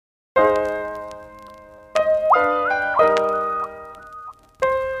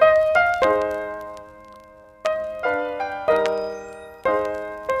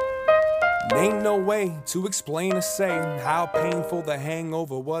to explain or say how painful the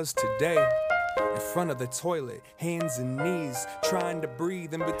hangover was today. In front of the toilet, hands and knees, trying to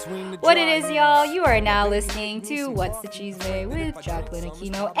breathe in between the What it is, y'all? You are now listening to What's the Cheese Way with Jacqueline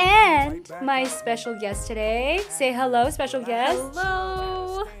Aquino and my special guest today. Say hello, special guest.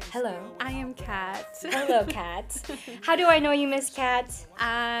 Hello. Hello. I am Kat. Hello, Kat. How do I know you, Miss Kat?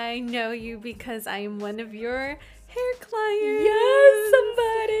 I know you because I am one of your hair clients. Yes,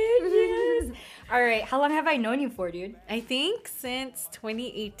 somebody. Yes. All right. How long have I known you for, dude? I think since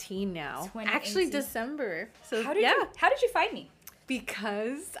 2018 now. 2018. Actually, December. So How did you find me?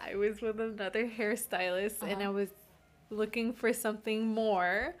 Because I was with another hairstylist and I was looking for something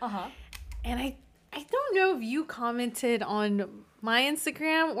more. And I don't know if you commented on my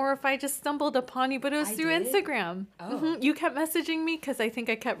Instagram or if I just stumbled upon you, but it was through Instagram. You kept messaging me because I think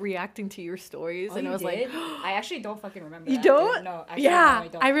I kept reacting to your stories. And I was like, I actually don't fucking remember you that. don't? No, actually, yeah, no, I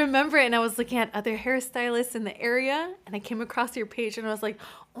don't. I remember it, and I was looking at other hairstylists in the area, and I came across your page, and I was like,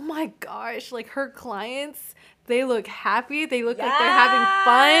 oh my gosh, like her clients, they look happy. They look like they're having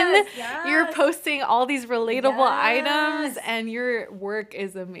fun. Yes. You're posting all these relatable items, and your work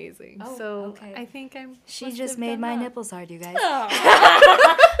is amazing. Oh, so okay. I think I'm. She just made my nipples hard, you guys.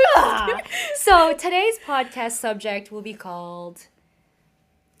 So today's podcast subject will be called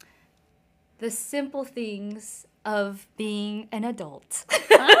 "The Simple Things of Being an Adult."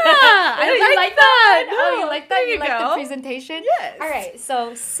 I like that. Oh, you like that? There You you like the go. presentation? Yes. All right.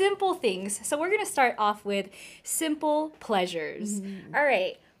 So simple things. So we're gonna start off with simple pleasures. All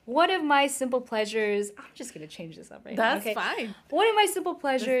right. One of my simple pleasures. I'm just gonna change this up right now. That's Okay? fine. One of my simple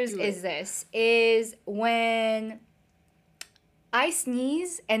pleasures do it. is when I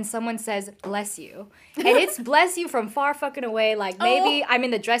sneeze and someone says bless you. And it's bless you from far fucking away. Like maybe I'm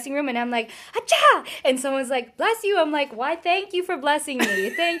in the dressing room and I'm like, Acha! And someone's like, bless you. I'm like, why thank you for blessing me?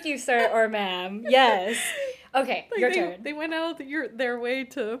 Thank you, sir or ma'am. Yes. Okay, Like your turn. They went out their way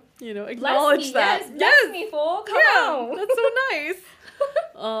to, Bless acknowledge me, that. yes, bless me, fool. Come on. That's so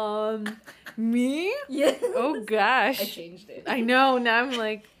nice. Me? Yeah. Oh gosh. I changed it. I know. Now I'm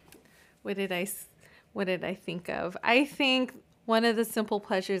like, what did I think of? I think one of the simple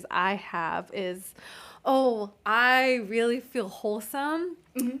pleasures I have is, I really feel wholesome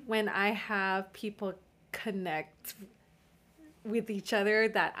when I have people connect with each other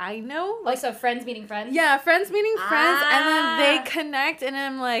that I know. Like, so friends meeting friends? Yeah, friends meeting friends, and then they connect, and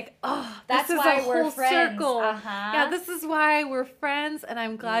I'm like, That's this is why a we're whole friends. circle. Uh-huh. Yeah, this is why we're friends, and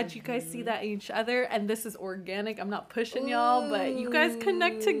I'm glad you guys see that in each other, and this is organic. I'm not pushing y'all, but you guys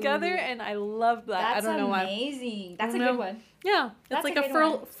connect together, and I love that. That's I don't know why. amazing. That's a I don't good know. one. Yeah, That's it's like a a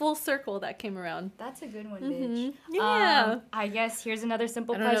good one. full circle that came around. That's a good one, bitch. Yeah. I guess here's another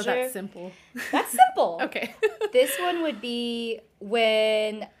simple I don't know pleasure. that's simple. That's simple. Okay. This one would be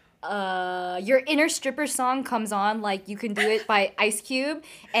when your inner stripper song comes on, like You Can Do It by Ice Cube,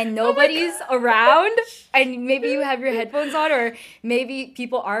 and nobody's around, and maybe you have your headphones on, or maybe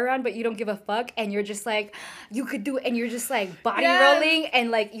people are around, but you don't give a fuck, and you're just like, you could do it, and you're just like body rolling, and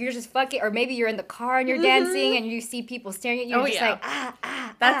like you're just fucking, or maybe you're in the car and you're dancing, and you see people staring at you, and you're just like,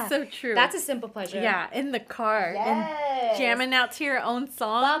 That's so true. That's a simple pleasure. Yeah, in the car Yes. and jamming out to your own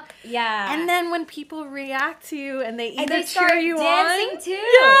song. Fuck yeah. And then when people react to you and they either and they start cheer you dancing on, too.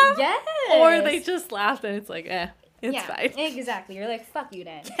 yeah, Yes. or they just laugh and it's like, it's fine. Exactly. You're like, fuck you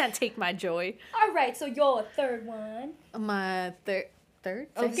then. Can't take my joy. All right, so your third one. My third?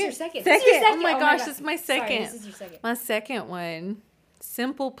 Oh, this is your second. Second. This is your second. Oh my Oh my gosh, God. this is my Sorry, second. this is your second. My second one,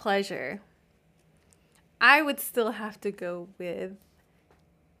 simple pleasure. I would still have to go with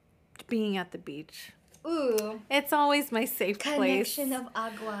being at the beach. Ooh. It's always my safe place. Connection of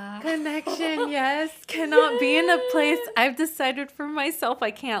agua. Connection, yes. Cannot be in a place. I've decided for myself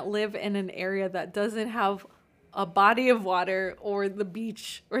I can't live in an area that doesn't have a body of water or the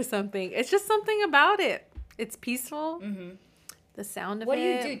beach or something. It's just something about it. It's peaceful. The sound of What do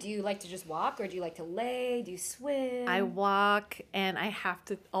it. you do? Do you like to just walk, or do you like to lay? Do you swim? I walk and I have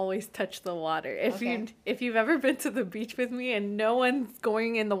to always touch the water. If you've ever been to the beach with me and no one's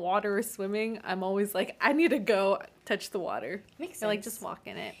going in the water or swimming, I'm always like, I need to go touch the water. Makes sense. I like just walk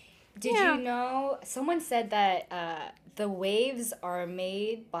in it. Did you know, someone said that the waves are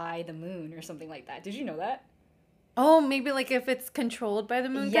made by the moon or something like that. Did you know that? Oh, maybe like if it's controlled by the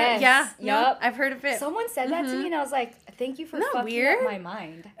moon. Yes. Yeah. No, Yup. I've heard of it. Someone said that to me, and I was like, thank you for Isn't that fucking weird? up my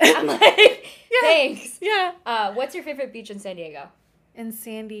mind. I'm like, thanks. Yeah. What's your favorite beach in San Diego? In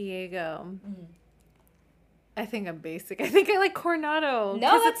San Diego. I think I'm basic. I think I like Coronado. No,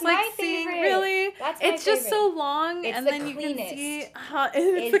 that's it's like my favorite. Really? That's my It's just favorite. so long, It's and the then you cleanest. can see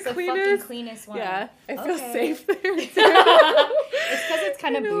It's the the cleanest. fucking cleanest one. Yeah, I feel Okay. safe there too. It's because it's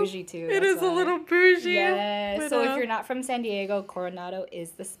kind of bougie too. It that's is a why. little bougie. Yeah. but, So if you're not from San Diego, Coronado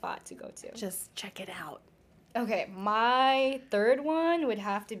is the spot to go to. just check it out. Okay, my third one would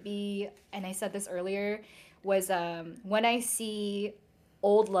have to be, and I said this earlier, was when I see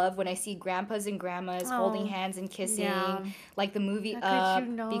old love, when I see grandpas and grandmas holding hands and kissing, like the movie How Up, could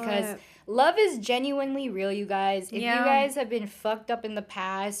you not? because love is genuinely real, you guys. If you guys have been fucked up in the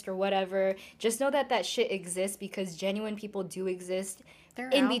past or whatever, just know that that shit exists because genuine people do exist. They're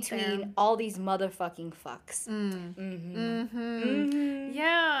in out between there. all these motherfucking fucks.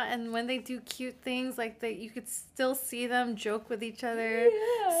 Yeah, and when they do cute things like that, you could still see them joke with each other,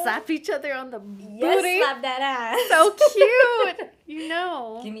 slap each other on the booty. Yes, slap that ass. So cute. You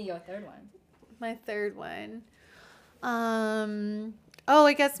know. Give me your third one. My third one. Oh,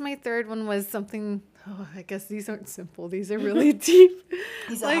 I guess my third one was something. Oh, I guess these aren't simple. These are really deep.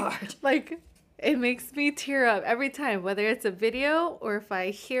 These are hard. Like, it makes me tear up every time, whether it's a video or if I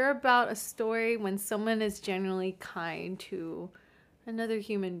hear about a story when someone is genuinely kind to another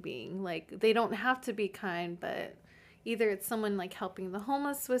human being. Like, they don't have to be kind, but either it's someone like helping the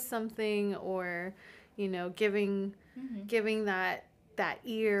homeless with something, or, you know, giving that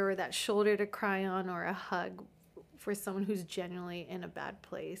ear or that shoulder to cry on, or a hug for someone who's genuinely in a bad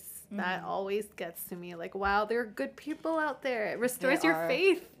place. That always gets to me. Like, wow, there are good people out there. It restores your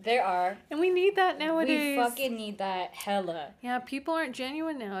faith. There are. And we need that nowadays. We fucking need that hella. Yeah, people aren't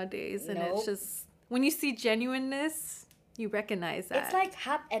genuine nowadays. And Nope. it's just, when you see genuineness, you recognize that. It's like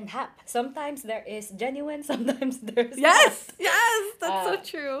hap and hap. Sometimes there is genuine, sometimes there's Yes, not. yes, that's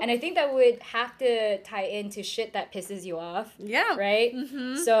so true. And I think that would have to tie into shit that pisses you off. Yeah. Right?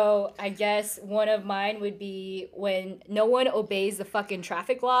 So I guess one of mine would be when no one obeys the fucking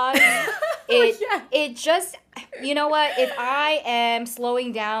traffic laws. It just, you know what? If I am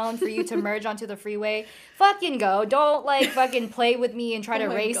slowing down for you to merge onto the freeway, fucking go. Don't like fucking play with me and try to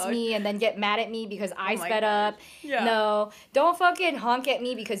my race God. me and then get mad at me because I my sped God. up. Yeah. No, don't fucking honk at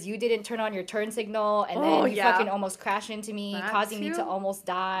me because you didn't turn on your turn signal and then you yeah. fucking almost crash into me, That causing me too. to almost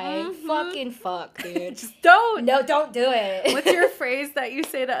die. Fucking fuck, dude. Just don't. No, don't do it. What's your phrase that you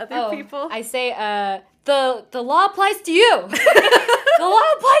say to other people? I say, the law applies to you. The law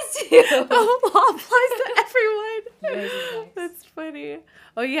applies to you. The law applies to everyone. Yours is nice. That's funny.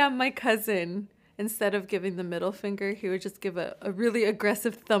 Oh yeah, my cousin, instead of giving the middle finger, he would just give a really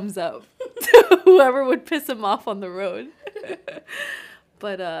aggressive thumbs up to whoever would piss him off on the road.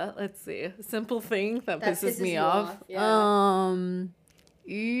 But let's see. A simple thing that pisses me you off. yeah.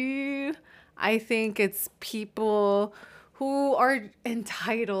 I think it's people who are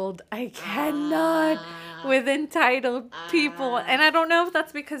entitled. I cannot with entitled people. And I don't know if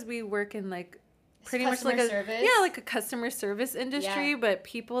that's because we work in like pretty much like a customer service industry, Yeah. but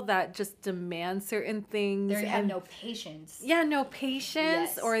people that just demand certain things They have and no patience. no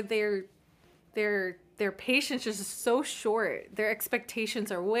patience, Yes. or their patience is just so short. Their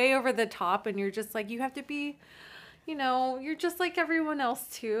expectations are way over the top, and you're just like, you have to be, you know, you're just like everyone else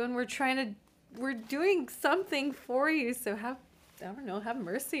too, and we're doing something for you, so have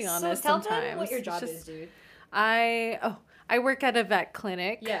mercy on us tell sometimes. them what your It's job just- is, dude. I work at a vet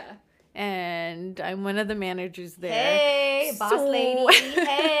clinic. Yeah. And I'm one of the managers there. Hey, boss So- lady.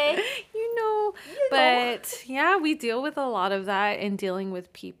 Hey. You know. But yeah, we deal with a lot of that in dealing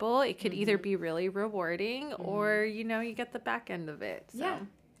with people. It could either be really rewarding or, you know, you get the back end of it. So, Yeah.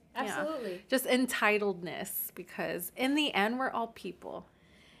 Absolutely. just entitledness, because in the end, we're all people.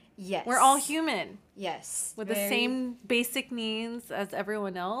 Yes. We're all human Yes. with the same basic needs as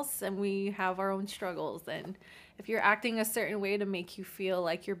everyone else, and we have our own struggles. And if you're acting a certain way to make you feel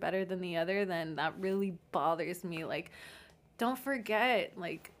like you're better than the other, then that really bothers me. Like, don't forget,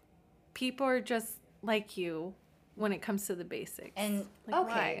 like, people are just like you when it comes to the basics. And Like,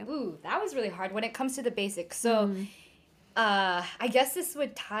 okay, why? ooh, that was really hard when it comes to the basics. So, I guess this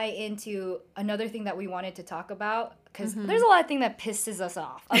would tie into another thing that we wanted to talk about, because there's a lot of things that pisses us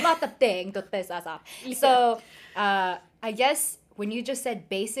off. A lot of things that piss us off. So, I guess when you just said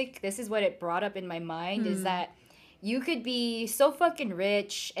basic, this is what it brought up in my mind is that you could be so fucking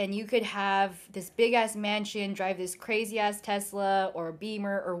rich and you could have this big ass mansion, drive this crazy ass Tesla or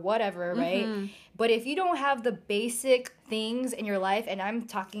Beamer or whatever, right? But if you don't have the basic things in your life, and I'm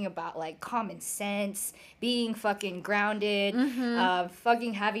talking about like common sense, being fucking grounded,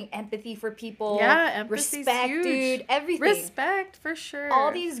 fucking having empathy for people, respect, huge. dude, everything. Respect, for sure.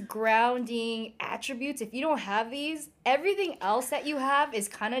 All these grounding attributes, if you don't have these, everything else that you have is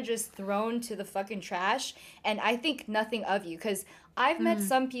kind of just thrown to the fucking trash. And I think nothing of you, because I've met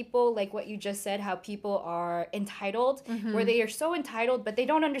some people, like what you just said, how people are entitled, where they are so entitled, but they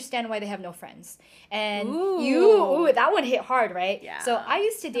don't understand why they have no friends. And that one hit hard, right? Yeah. So I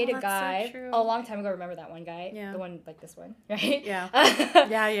used to date a guy so a long time ago. Remember that one guy? Yeah. The one like this one, right?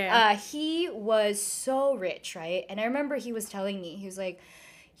 Yeah. He was so rich, right? And I remember he was telling me, he was like,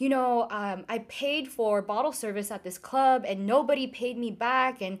 you know, I paid for bottle service at this club and nobody paid me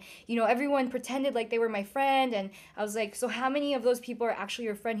back. And, you know, everyone pretended like they were my friend. And I was like, so how many of those people are actually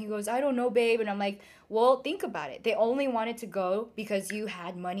your friend? He goes, I don't know, babe. And I'm like, well, think about it. They only wanted to go because you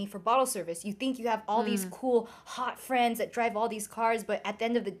had money for bottle service. You think you have all these cool, hot friends that drive all these cars. But at the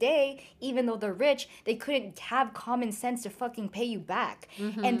end of the day, even though they're rich, they couldn't have common sense to fucking pay you back.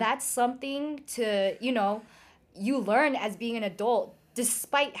 And that's something to, you know, you learn as being an adult.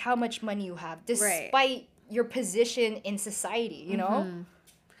 Despite how much money you have, despite your position in society, you know?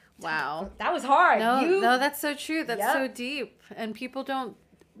 Wow. That was hard. No, that's so true. That's so deep. And people don't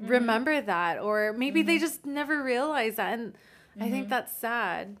remember that. Or maybe they just never realize that. And I think that's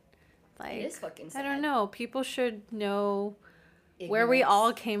sad. Like, It is fucking sad. I don't know. People should know where we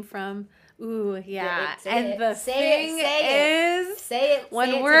all came from. Ooh, yeah. The thing is,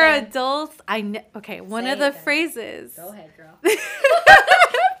 when we're adults, one of the phrases. Go ahead, girl.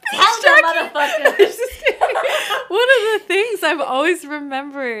 Tell them, motherfucker. One of the things I've always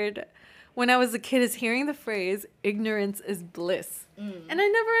remembered when I was a kid is hearing the phrase, ignorance is bliss. And I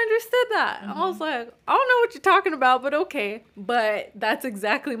never understood that. I was like, I don't know what you're talking about, but okay. But that's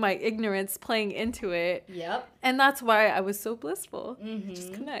exactly my ignorance playing into it. Yep. And that's why I was so blissful. It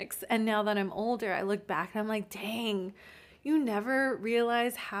just connects. And now that I'm older, I look back and I'm like, dang, you never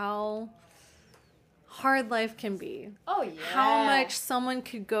realize how hard life can be. Oh, yeah. How much someone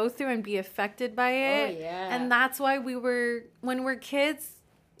could go through and be affected by it. Oh, yeah. And that's why when we're kids,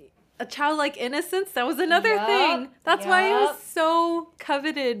 a childlike innocence, that was another thing. That's why it was so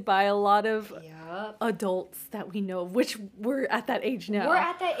coveted by a lot of adults that we know, which we're at that age now. We're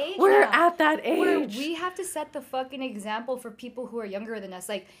at that age We're now. at that age. Where we have to set the fucking example for people who are younger than us.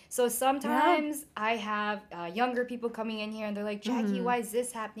 Like, so sometimes I have younger people coming in here and they're like, Jackie, why is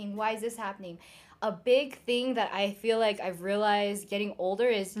this happening? Why is this happening? A big thing that I feel like I've realized getting older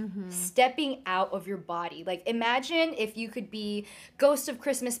is stepping out of your body. Like, imagine if you could be Ghost of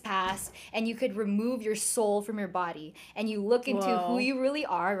Christmas Past and you could remove your soul from your body and you look into who you really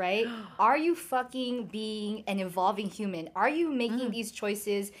are, right? Are you fucking being an evolving human? Are you making these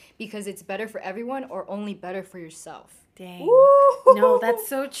choices because it's better for everyone or only better for yourself? Dang. No, that's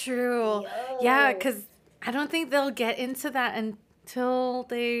so true. Yeah, because I don't think they'll get into that until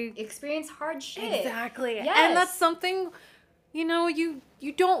they experience hard shit. Exactly. Yes. And that's something, you know, you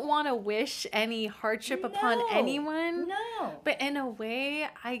don't want to wish any hardship upon anyone. No. But in a way,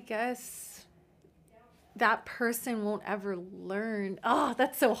 I guess that person won't ever learn. Oh,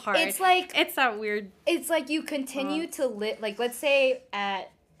 that's so hard. It's like it's that weird. It's like you continue to live. Like, let's say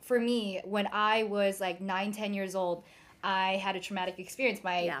for me, when I was like 9-10 years old, I had a traumatic experience.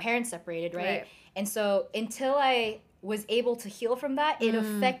 My parents separated, right? And so until I was able to heal from that, it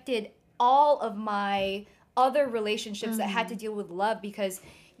affected all of my other relationships that had to deal with love, because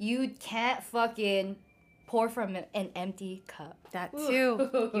you can't fucking pour from an empty cup. That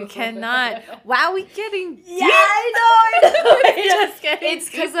too. You cannot. Wow, we getting Yeah, I know. Just getting It's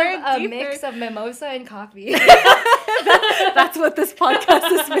because of a mix of mimosa and coffee. That's what this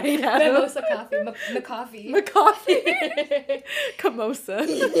podcast is made out of. Mimosa coffee. McCoffee. McCoffee. Camosa.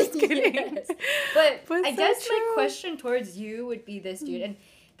 Just kidding. Yes. But I so guess my true. question towards you would be this, dude, and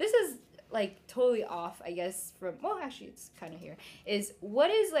this is like totally off, I guess, from, well, actually it's kind of here, is what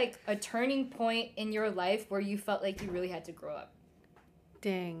is like a turning point in your life where you felt like you really had to grow up?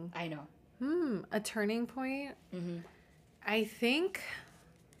 Dang. I know. A turning point? I think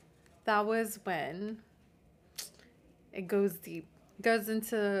that was when it goes deep. It goes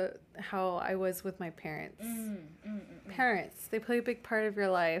into how I was with my parents. Parents, they play a big part of your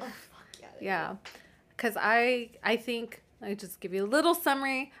life. Oh, fuck Yeah. Because I think, I'll just give you a little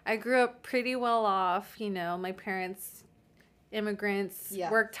summary. I grew up pretty well off. You know, my parents, immigrants,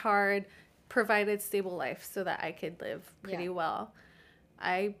 worked hard, provided stable life so that I could live pretty well.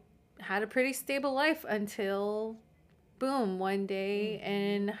 I had a pretty stable life until, boom, one day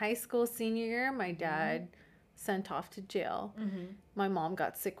in high school, senior year, my dad sent off to jail. My mom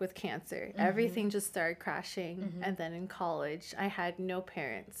got sick with cancer. Everything just started crashing. And then in college, I had no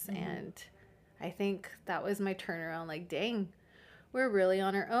parents. And I think that was my turnaround. Like, dang, we're really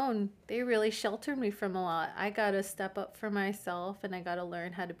on our own. They really sheltered me from a lot. I got to step up for myself, and I got to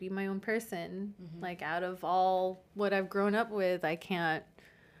learn how to be my own person. Like, out of all what I've grown up with, I can't,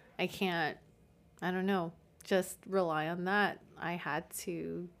 I don't know, just rely on that. I had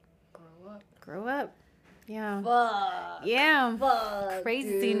to grow up. Yeah. Fuck. Yeah. Fuck,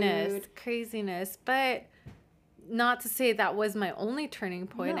 Craziness. But not to say that was my only turning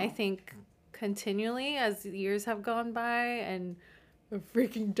point. No. I think continually as years have gone by and a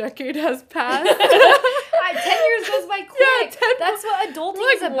freaking decade has passed. 10 years goes by quick. Yeah, That's what adulting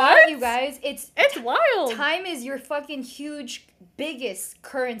like, is about, what? you guys. It's wild. time is your fucking huge, biggest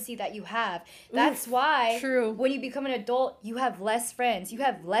currency that you have. That's why true. when you become an adult, you have less friends. You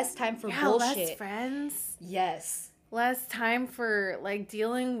have less time for bullshit. Less friends. Yes. Less time for, like,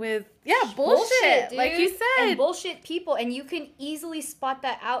 dealing with, bullshit dude. like you said. And bullshit people. And you can easily spot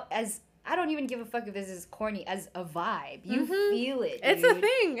that out as, I don't even give a fuck if this is corny, as a vibe. You feel it, dude. It's a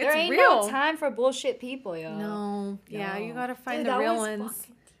thing. It's there ain't real. no time for bullshit people, yo. No. Yeah, you gotta find Dude, the that real was ones.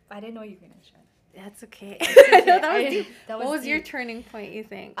 fucking deep. I didn't know you were gonna share. That's okay. Okay. That was deep. That What was your deep. turning point, you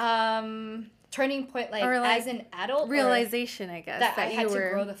think? Turning point, like, Or, like, as an adult, or realization, I guess. that I you had were...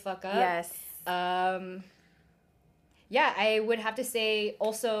 to grow the fuck up. Yes. Yeah, I would have to say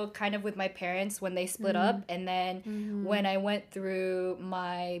also kind of with my parents when they split up, and then when I went through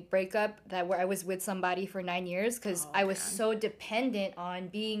my breakup, that where I was with somebody for 9 years, because I was so dependent on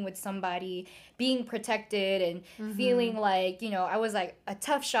being with somebody, being protected, and feeling like, you know, I was like a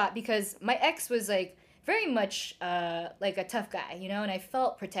tough shot, because my ex was like very much like a tough guy, you know, and I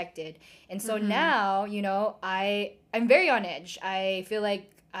felt protected. And so now, you know, I'm very on edge. I feel like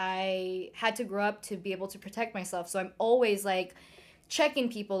I had to grow up to be able to protect myself. So I'm always like checking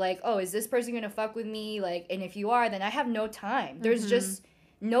people like, oh, is this person gonna fuck with me? Like, and if you are, then I have no time. There's just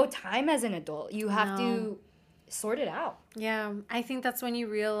no time as an adult. You have to sort it out. Yeah, I think that's when you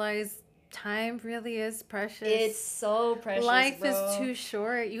realize time really is precious. It's so precious. Life bro. is too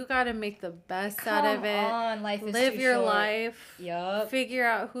short. You gotta make the best Come out of it. on, life is Live too your short. life. Yup. Figure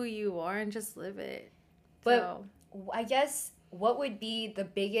out who you are and just live it. But So, I guess what would be the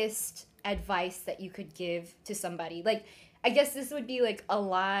biggest advice that you could give to somebody? Like, I guess this would be like a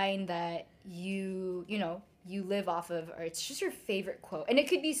line that you know, you live off of, or it's just your favorite quote. And it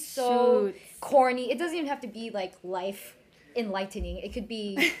could be so corny. It doesn't even have to be like life enlightening. It could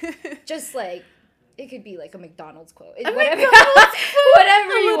be just like, it could be like a McDonald's quote. Whatever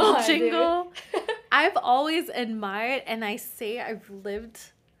you little want, jingle. dude. I've always admired, and I say I've lived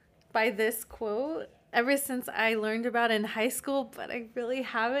by this quote ever since I learned about it in high school, but I really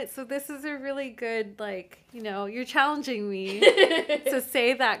haven't. So this is a really good, like, you know, you're challenging me to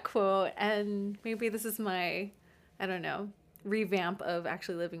say that quote, and maybe this is my, I don't know, revamp of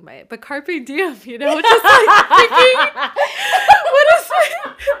actually living by it. But carpe diem, you know, just like thinking, what is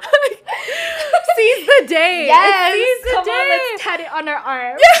like, seize the day. Yes, Seize the come day. on, let's tat it on our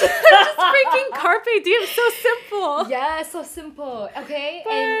arm. Just freaking carpe diem, so simple. Yeah, so simple. Okay,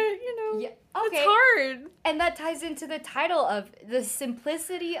 But, and you know, yeah, it's okay. hard. And that ties into the title of the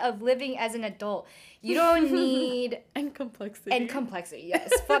simplicity of living as an adult. You don't need And complexity. and complexity.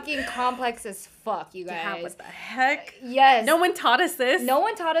 Yes, fucking complex as fuck, you Yeah, guys. what the heck? Yes. No one taught us this. No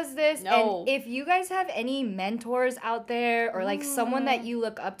one taught us this. No. And if you guys have any mentors out there, or like someone that you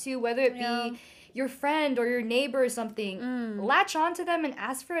look up to, whether it be your friend or your neighbor or something, latch on to them and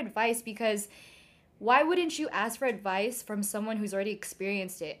ask for advice, because why wouldn't you ask for advice from someone who's already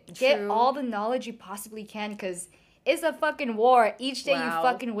experienced it? Get True. all the knowledge you possibly can, because it's a fucking war. Each day you Wow.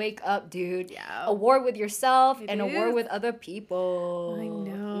 fucking wake up, dude. Yeah. A war with yourself It and a war is. with other people. I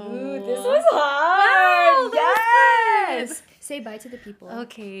know. Ooh, this was hard. Wow, that was Yes. Say bye to the people.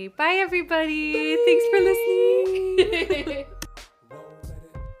 Okay, bye everybody. Thanks for listening.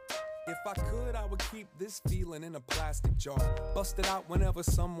 If I could, I would keep this feeling in a plastic jar. Bust it out whenever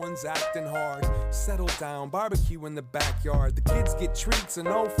someone's acting hard. Settle down, barbecue in the backyard. The kids get treats and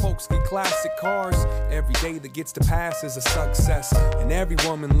old folks get classic cars. Every day that gets to pass is a success. And every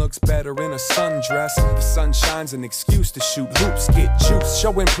woman looks better in a sundress. The sun shines an excuse to shoot hoops, get juice.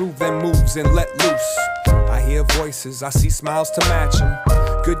 Show and prove them moves and let loose. I hear voices, I see smiles to match 'em.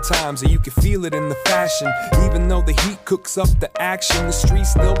 Good times, and you can feel it in the fashion. Even though the heat cooks up the action, the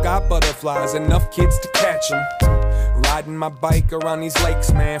streets still got butterflies, enough kids to catch 'em. Riding my bike around these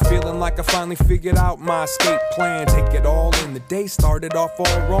lakes, man. Feeling like I finally figured out my escape plan. Take it all in. The day started off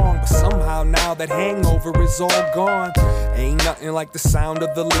all wrong, but somehow now that hangover is all gone. Ain't nothing like the sound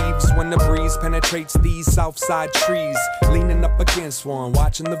of the leaves when the breeze penetrates these southside trees. Leaning up against one,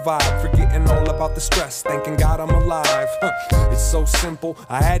 watching the vibe, forgetting all about the stress, thanking God I'm alive. It's so simple,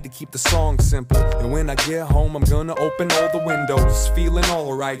 I had to keep the song simple. And when I get home, I'm gonna open all the windows. Feeling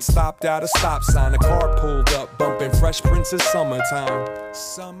alright, stopped at a stop sign. A car pulled up, bumping Fresh Prince's Summertime.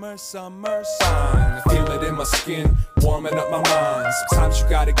 Summer, summer sign. I feel it in my skin, warming up my mind. Sometimes you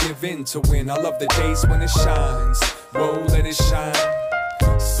gotta give in to win. I love the days when it shines. Whoa, let it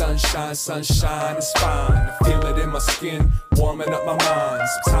shine. Sunshine, sunshine, it's fine. I feel it in my skin, warming up my mind.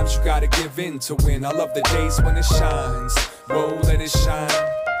 Sometimes you gotta give in to win. I love the days when it shines. Whoa, let it shine.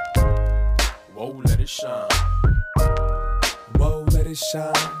 Whoa, let it shine. Whoa, let it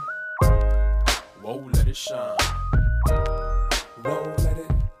shine. Whoa, let it shine. Whoa.